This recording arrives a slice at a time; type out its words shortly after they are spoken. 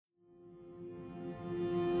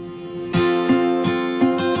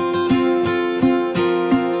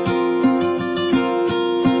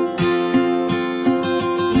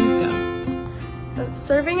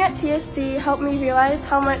TSC helped me realize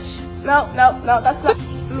how much, no, that's not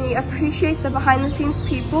me, appreciate the behind the scenes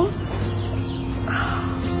people.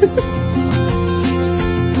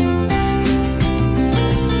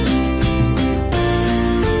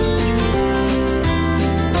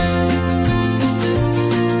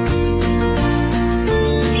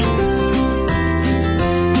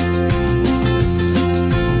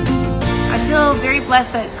 Very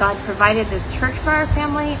blessed that God provided this church for our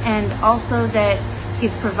family, and also that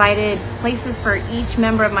He's provided places for each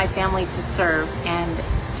member of my family to serve. And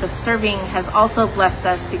the serving has also blessed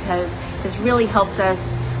us because it's really helped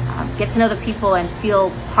us get to know the people and feel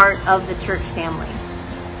part of the church family.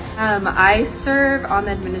 I serve on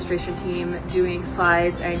the administration team doing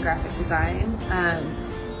slides and graphic design,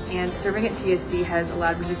 and serving at TSC has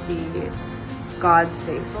allowed me to see God's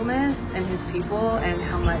faithfulness and His people and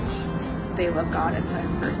how much they love God and put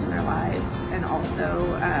Him first in their lives, and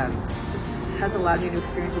also just has allowed me to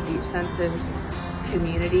experience a deep sense of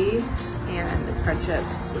community and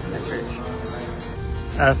friendships within the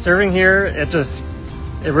church. Serving here,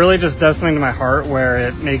 it really just does something to my heart where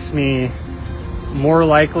it makes me more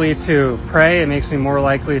likely to pray. It makes me more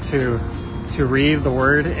likely to read the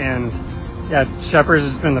Word, and yeah, Shepherd's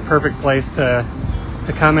has been the perfect place to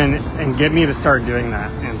come in and get me to start doing that.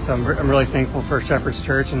 And so I'm really thankful for Shepherd's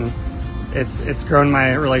Church, and it's grown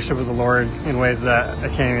my relationship with the Lord in ways that I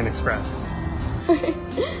can't even express.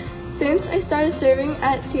 Since I started serving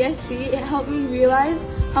at TSC, it helped me realize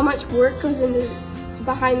how much work goes into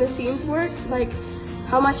behind the scenes work, like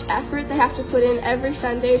how much effort they have to put in every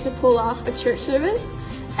Sunday to pull off a church service.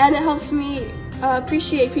 And it helps me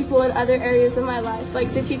appreciate people in other areas of my life,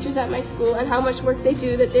 like the teachers at my school, and how much work they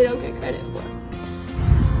do that they don't get credit for.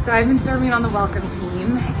 So I've been serving on the Welcome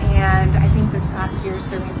team, and I think this past year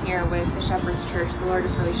serving here with the Shepherd's Church, the Lord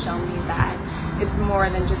has really shown me that it's more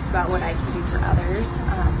than just about what I can do for others.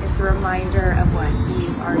 It's a reminder of what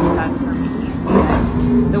He's already done for me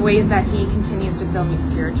and the ways that He continues to fill me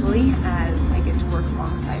spiritually as I get to work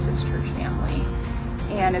alongside this church family.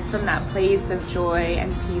 And it's from that place of joy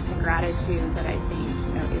and peace and gratitude that I think,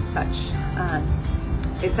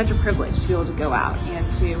 it's such a privilege to be able to go out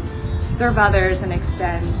and to serve others and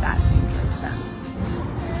extend that same joy to them.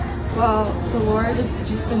 Well, the Lord has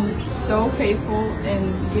just been so faithful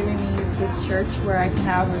in giving me this church where I can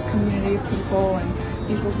have a community of people and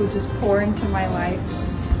people who just pour into my life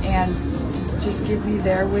and just give me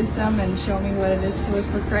their wisdom and show me what it is to live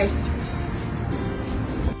for Christ.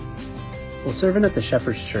 Well, serving at the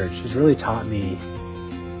Shepherd's Church has really taught me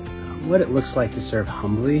what it looks like to serve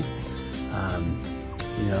humbly.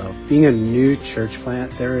 Being a new church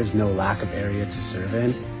plant, there is no lack of area to serve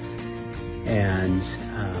in. And,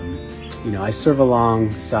 I serve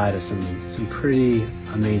alongside of some pretty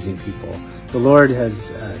amazing people. The Lord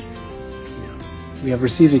has, we have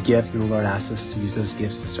received a gift, and the Lord asks us to use those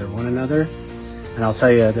gifts to serve one another. And I'll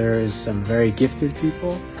tell you, there is some very gifted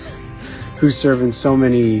people who serve in so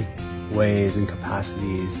many ways and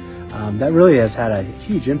capacities. That really has had a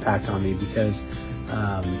huge impact on me because,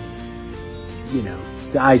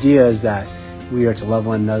 the idea is that we are to love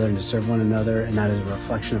one another and to serve one another, and that is a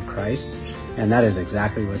reflection of Christ. And that is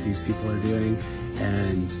exactly what these people are doing.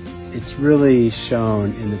 And it's really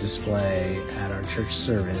shown in the display at our church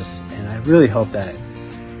service. And I really hope that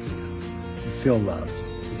you feel loved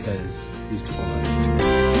because these people love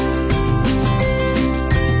you.